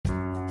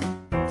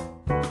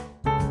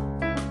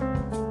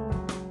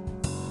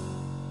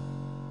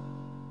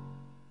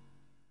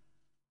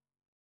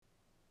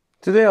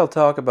Today I'll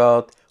talk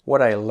about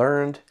what I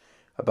learned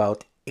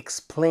about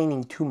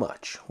explaining too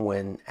much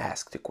when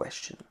asked a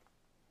question.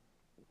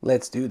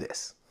 Let's do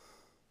this.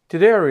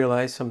 Today I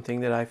realized something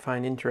that I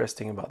find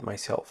interesting about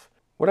myself.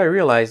 What I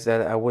realized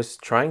that I was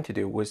trying to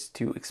do was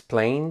to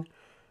explain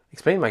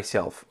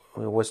myself.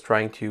 I was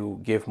trying to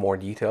give more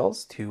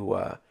details,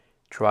 to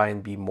try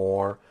and be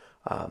more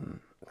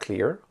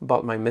clear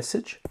about my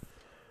message.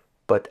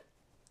 But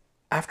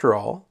after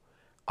all,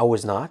 I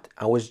was not.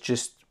 I was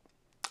just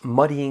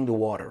muddying the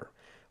water,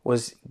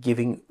 was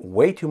giving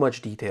way too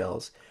much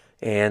details,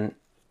 and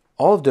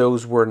all of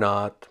those were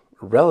not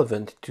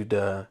relevant to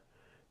the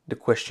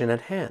question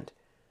at hand.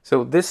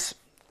 So this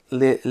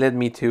led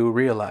me to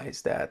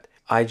realize that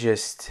I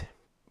just,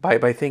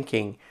 by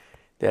thinking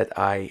that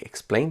I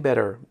explain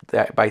better,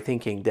 that by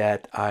thinking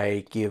that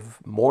I give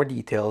more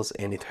details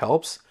and it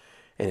helps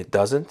and it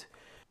doesn't,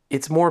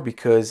 it's more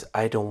because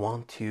I don't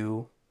want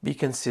to be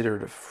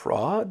considered a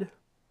fraud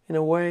in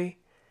a way,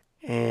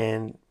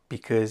 and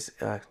because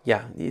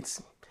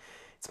it's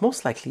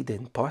most likely the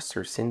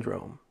imposter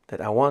syndrome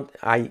that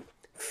I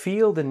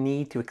feel the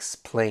need to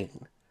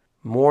explain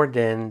more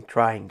than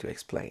trying to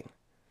explain.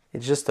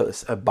 It's just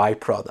a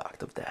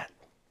byproduct of that.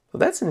 So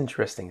that's an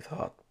interesting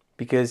thought,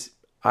 because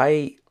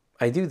I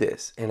do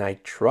this and I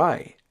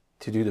try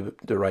to do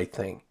the right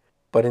thing,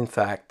 but in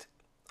fact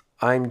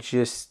I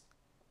just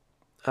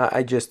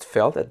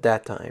felt at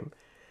that time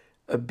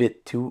a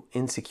bit too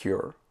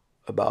insecure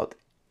about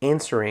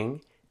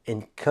answering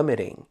and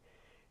committing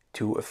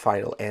to a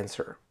final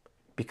answer,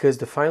 because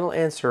the final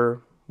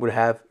answer would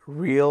have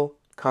real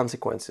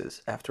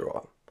consequences after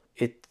all.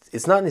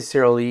 It's not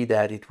necessarily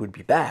that it would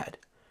be bad.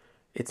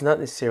 It's not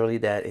necessarily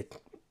that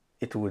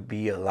it would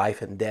be a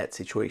life and death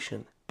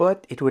situation,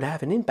 but it would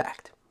have an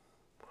impact.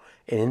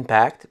 An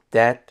impact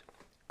that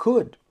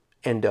could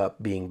end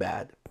up being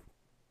bad.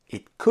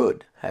 It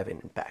could have an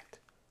impact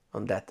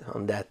on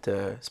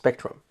that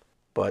spectrum,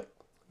 but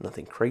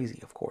nothing crazy,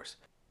 of course.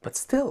 But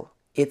still,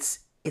 it's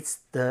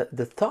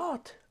the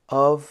thought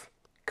of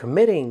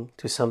committing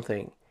to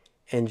something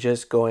and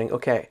just going,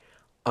 okay,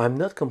 I'm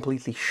not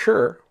completely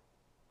sure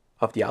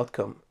of the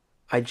outcome.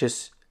 I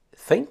just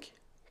think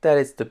that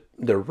it's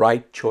the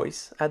right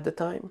choice at the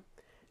time,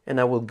 and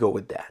I will go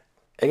with that.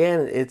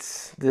 Again,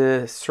 it's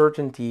the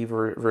certainty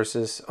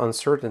versus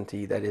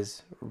uncertainty that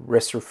is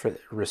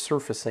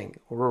resurfacing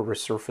or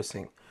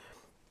resurfacing,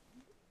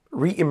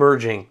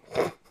 re-emerging.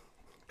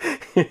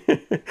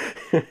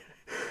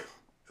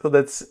 So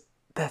that's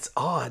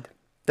odd.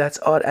 That's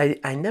odd.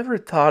 I never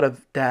thought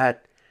of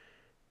that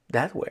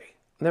way.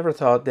 Never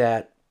thought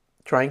that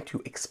trying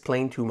to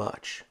explain too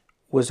much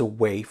was a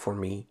way for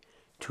me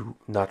to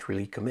not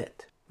really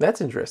commit.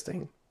 That's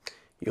interesting.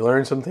 You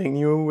learn something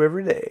new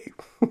every day.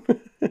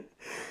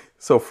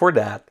 So for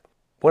that,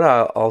 what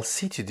I'll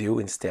see to do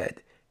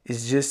instead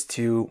is just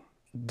to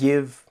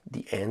give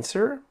the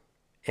answer,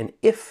 and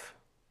if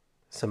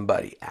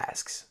somebody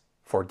asks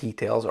for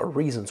details or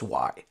reasons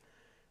why,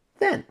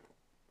 then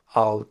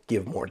I'll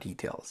give more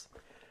details.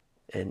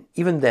 And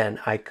even then,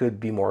 I could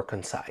be more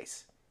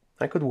concise.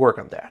 I could work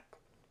on that.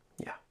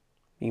 Yeah.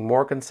 Being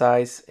more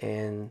concise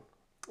and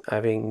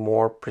having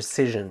more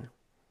precision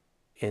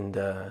in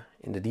the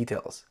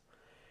details,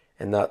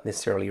 and not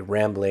necessarily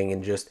rambling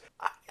and just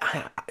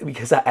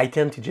because I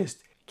tend to just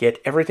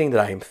get everything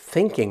that I'm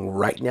thinking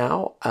right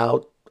now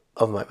out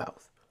of my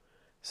mouth.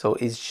 So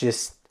it's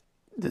just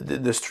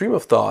the stream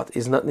of thought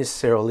is not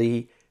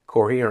necessarily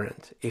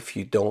coherent if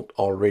you don't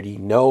already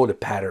know the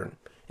pattern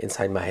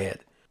inside my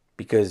head,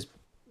 because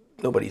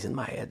nobody's in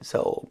my head,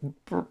 so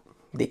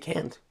they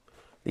can't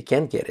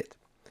get it.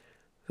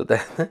 So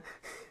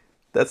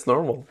that's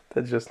normal.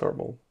 That's just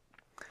normal.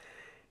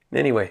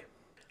 Anyway,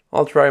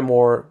 I'll try a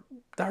more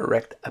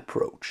direct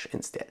approach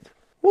instead.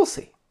 We'll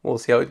see. We'll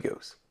see how it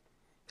goes.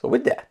 So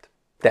with that,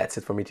 that's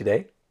it for me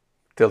today.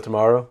 Till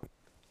tomorrow.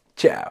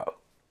 Ciao.